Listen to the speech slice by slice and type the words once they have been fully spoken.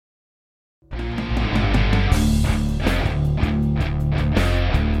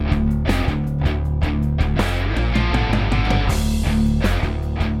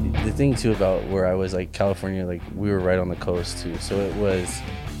thing too about where I was, like California, like we were right on the coast too, so it was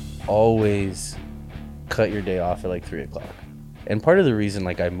always cut your day off at like 3 o'clock. And part of the reason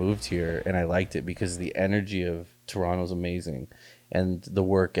like I moved here and I liked it because the energy of Toronto's amazing, and the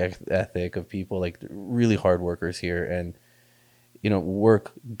work ethic of people, like really hard workers here, and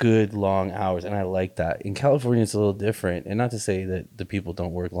work good long hours, and I like that. In California it's a little different, and not to say that the people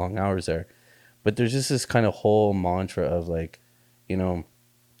don't work long hours there, but there's just this kind of whole mantra of like,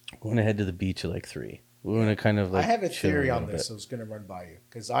 we want to head to the beach at like 3. We want to kind of like. I have a chill theory on little this bit. I was going to run by you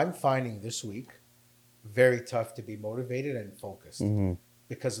because I'm finding this week very tough to be motivated and focused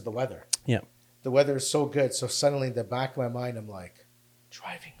because of the weather. Yeah. The weather is so good. So suddenly in the back of my mind, I'm like,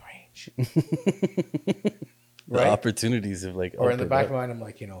 driving range. The Right? opportunities of like. Or in the back up. of my mind, I'm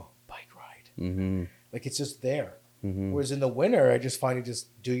like, bike ride. Mm-hmm. Like it's just there. Mm-hmm. Whereas in the winter, I just find you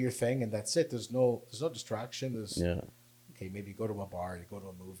just do your thing and that's it. There's no distraction. Yeah. Okay, maybe you go to a bar, you go to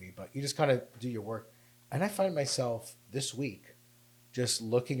a movie, but you just kind of do your work. And I find myself this week just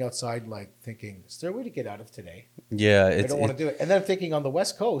looking outside, like thinking, is there a way to get out of today? Yeah. I don't want to do it. And then thinking on the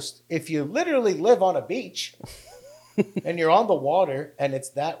West Coast, if you literally live on a beach and you're on the water and it's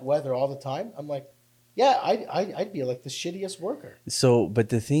that weather all the time, I'm like, yeah, I'd be like the shittiest worker. So, but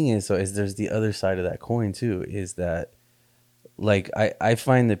the thing is, there's the other side of that coin too, is that like I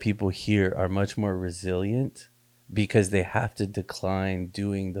find that people here are much more resilient because they have to decline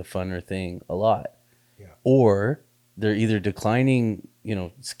doing the funner thing a lot. Yeah. Or they're either declining,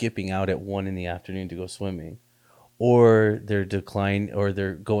 skipping out at 1 p.m. to go swimming, or they're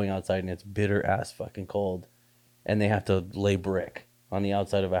going outside and it's bitter ass fucking cold and they have to lay brick on the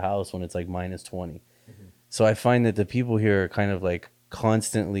outside of a house when it's like minus 20. So I find that the people here are kind of like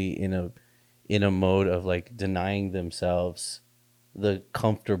constantly in a mode of like denying themselves the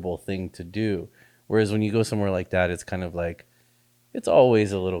comfortable thing to do. Whereas when you go somewhere like that, it's kind of like, it's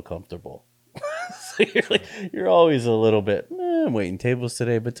always a little comfortable. So you're always a little bit, I'm waiting tables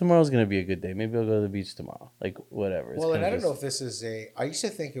today, but tomorrow's going to be a good day. Maybe I'll go to the beach tomorrow. Like whatever. Well, and I don't know if this is I used to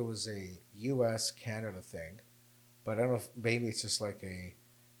think it was a U.S. Canada thing, but I don't know if maybe it's just like a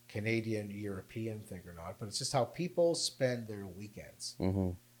Canadian European thing or not, but it's just how people spend their weekends.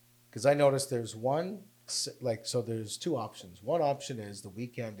 Because I noticed there's there's two options. One option is the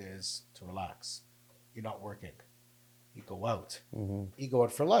weekend is to relax. You're not working. You go out. You go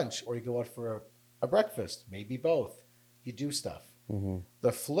out for lunch or you go out for a breakfast, maybe both. You do stuff.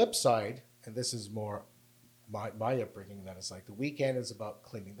 The flip side, and this is more my upbringing, that is like the weekend is about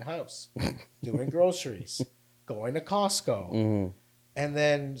cleaning the house, doing groceries, going to Costco. And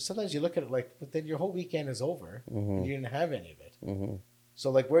then sometimes you look at it like, but then your whole weekend is over and you didn't have any of it.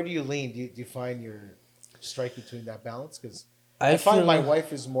 So like, where do you lean? Do you find your strike between that balance? Because I find my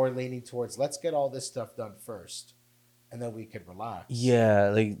wife is more leaning towards, let's get all this stuff done first and then we can relax. Yeah,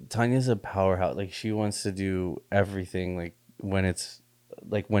 like Tanya's a powerhouse. Like she wants to do everything like when it's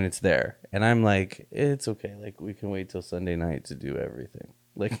there. And I'm like, it's okay. Like we can wait till Sunday night to do everything.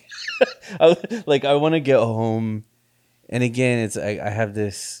 Like I want to get home. And again, it's I have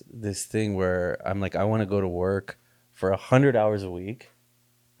this thing where I'm like, I want to go to work for 100 hours a week,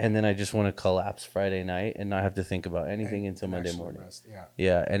 and then I just want to collapse Friday night and not have to think about anything until Monday morning. Rest, yeah.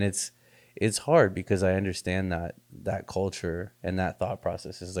 Yeah, and it's hard because I understand that culture and that thought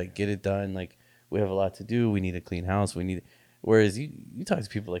process is like, get it done. Like we have a lot to do. We need a clean house. Whereas you talk to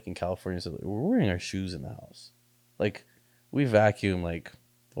people like in California, so like, we're wearing our shoes in the house. Like we vacuum like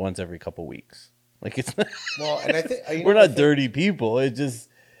once every couple weeks. Like it's well, and I think we're not dirty people.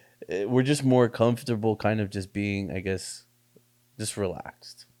 We're just more comfortable, kind of just being, I guess, just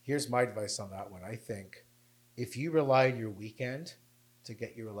relaxed. Here's my advice on that one. I think if you rely on your weekend to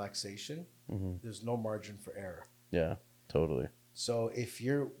get your relaxation, there's no margin for error. Yeah, totally. So if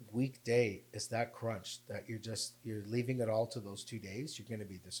your weekday is that crunched that you're leaving it all to those 2 days, you're going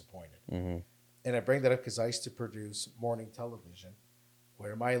to be disappointed. And I bring that up because I used to produce morning television,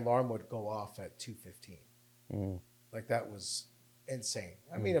 where my alarm would go off at 2:15. Like that was insane.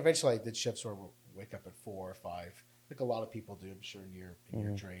 I mean, eventually I did shifts where we'll wake up at 4 or 5, like a lot of people do. I'm sure in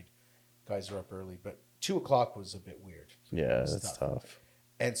your trade, guys are up early, but 2 o'clock was a bit weird. Yeah, that's tough.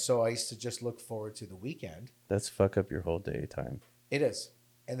 And so I used to just look forward to the weekend. That's fuck up your whole day time. It is.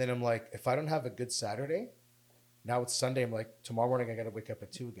 And then I'm like, if I don't have a good Saturday, now it's Sunday. I'm like, tomorrow morning I got to wake up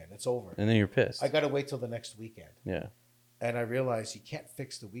at 2 again. It's over. And then you're pissed. I got to wait till the next weekend. Yeah. And I realized you can't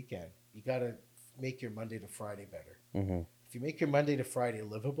fix the weekend. You got to make your Monday to Friday better. If you make your Monday to Friday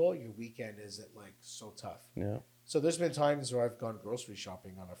livable, your weekend isn't like so tough. Yeah. So there's been times where I've gone grocery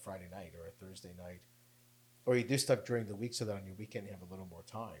shopping on a Friday night or a Thursday night, or you do stuff during the week so that on your weekend you have a little more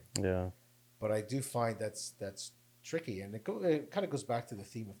time. Yeah. But I do find that's tricky, and it kind of goes back to the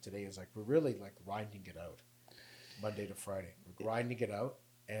theme of today. Is like we're really like grinding it out, Monday to Friday. We're grinding it out,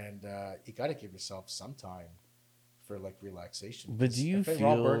 and you got to give yourself some time for like relaxation. But do you I think we're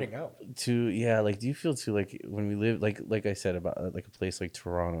all feel burning out? like do you feel too like when we live like I said about like a place like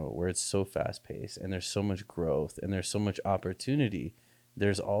Toronto where it's so fast paced and there's so much growth and there's so much opportunity,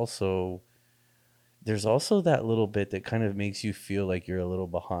 there's also that little bit that kind of makes you feel like you're a little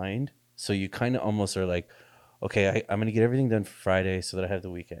behind. So you kind of almost are like, okay, I'm going to get everything done for Friday so that I have the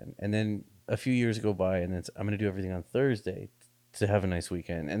weekend. And then a few years go by and I'm going to do everything on Thursday to have a nice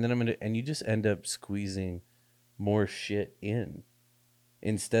weekend. And then and you just end up squeezing more shit in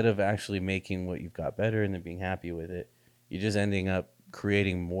instead of actually making what you've got better and then being happy with it. You're just ending up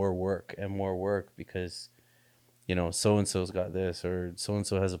creating more work because so and so's got this, or so and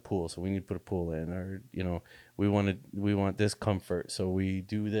so has a pool, so we need to put a pool in, or we want this comfort, so we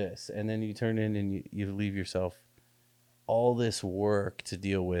do this, and then you turn in and you leave yourself all this work to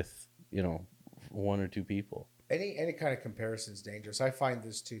deal with one or two people. Any kind of comparison is dangerous. I find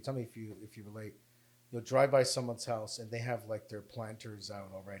this too. Tell me if you relate. You'll drive by someone's house and they have like their planters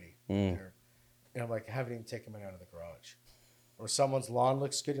out already. They're, like I haven't even taken them out of the garage. Or someone's lawn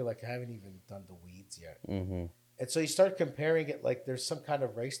looks good. You're like, I haven't even done the weeds yet. Mm-hmm. And so you start comparing it like there's some kind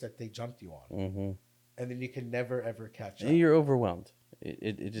of race that they jumped you on. Mm-hmm. And then you can never, ever catch up. And you're overwhelmed.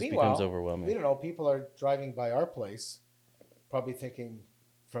 It just becomes overwhelming. We don't know. People are driving by our place probably thinking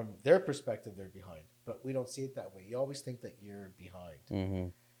from their perspective they're behind. But we don't see it that way. You always think that you're behind. Mm-hmm.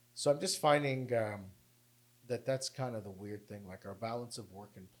 So I'm just finding that's kind of the weird thing. Like our balance of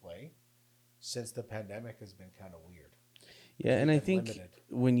work and play since the pandemic has been kind of weird. Yeah, and I think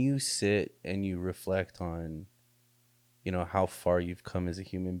when you sit and you reflect on, how far you've come as a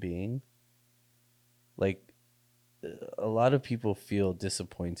human being, like a lot of people feel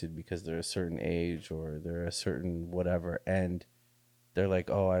disappointed because they're a certain age or they're a certain whatever, and they're like,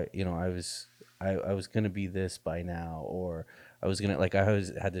 oh, I was gonna be this by now, or I was gonna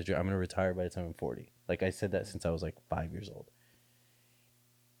had this dream, I'm gonna retire by the time I'm 40. Like I said that since I was like 5 years old.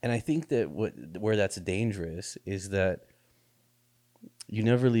 And I think that where that's dangerous is that you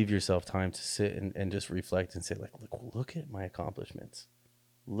never leave yourself time to sit and just reflect and say, like, look at my accomplishments.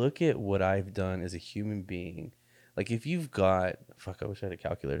 Look at what I've done as a human being. Like if you've got, I wish I had a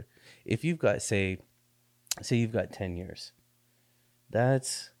calculator. If you've got, say you've got 10 years,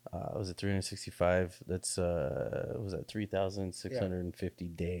 that's, was it 365? That's, was that 3,650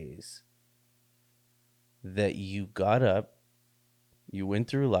 days that you got up, you went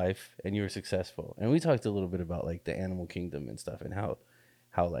through life, and you were successful. And we talked a little bit about like the animal kingdom and stuff and how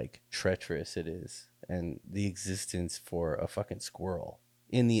like treacherous it is and the existence for a fucking squirrel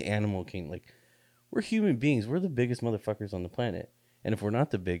in the animal kingdom. Like we're human beings. We're the biggest motherfuckers on the planet. And if we're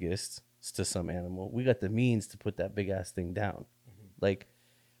not the biggest to some animal, we got the means to put that big ass thing down. Mm-hmm. Like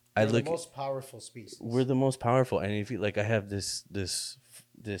we're the most powerful species. We're the most powerful. And if you like, I have this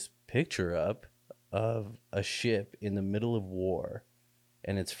picture up of a ship in the middle of war,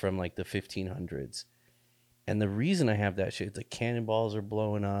 and it's from like the 1500s. And the reason I have that shit, the cannonballs are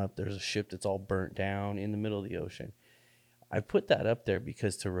blowing up. There's a ship that's all burnt down in the middle of the ocean. I put that up there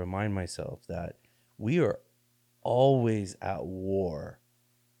because to remind myself that we are always at war.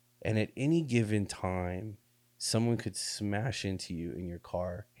 And at any given time, someone could smash into you in your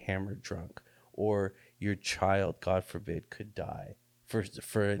car, hammered drunk, or your child, God forbid, could die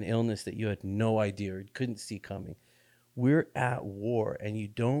for an illness that you had no idea or couldn't see coming. We're at war, and you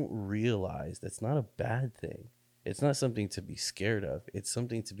don't realize that's not a bad thing. It's not something to be scared of. It's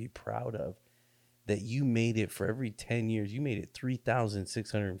something to be proud of, that you made it for every 10 years. You made it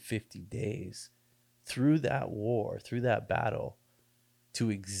 3,650 days through that war, through that battle to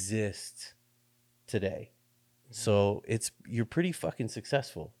exist today. So you're pretty fucking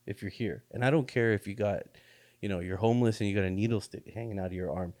successful if you're here. And I don't care if you got, you're homeless and you got a needle stick hanging out of your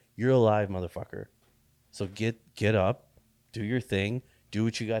arm. You're alive, motherfucker. So get up, do your thing, do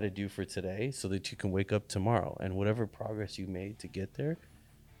what you got to do for today so that you can wake up tomorrow. And whatever progress you made to get there,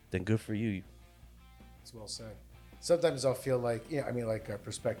 then good for you. It's well said. Sometimes I'll feel like,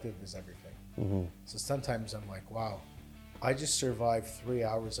 perspective is everything. Mm-hmm. So sometimes I'm like, wow, I just survived 3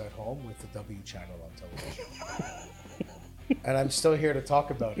 hours at home with the W channel on television. And I'm still here to talk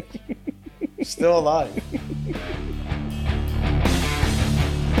about it. Still alive.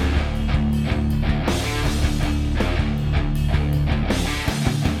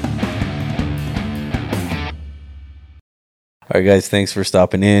 All right, guys, thanks for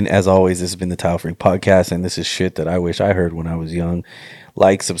stopping in. As always, this has been the Tile Freak Podcast, and this is shit that I wish I heard when I was young.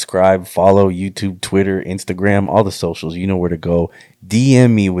 Like, subscribe, follow YouTube, Twitter, Instagram, all the socials. You know where to go.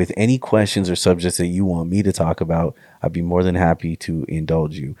 DM me with any questions or subjects that you want me to talk about. I'd be more than happy to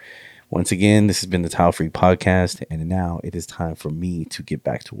indulge you. Once again, this has been the Tile Free Podcast, and now it is time for me to get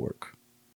back to work.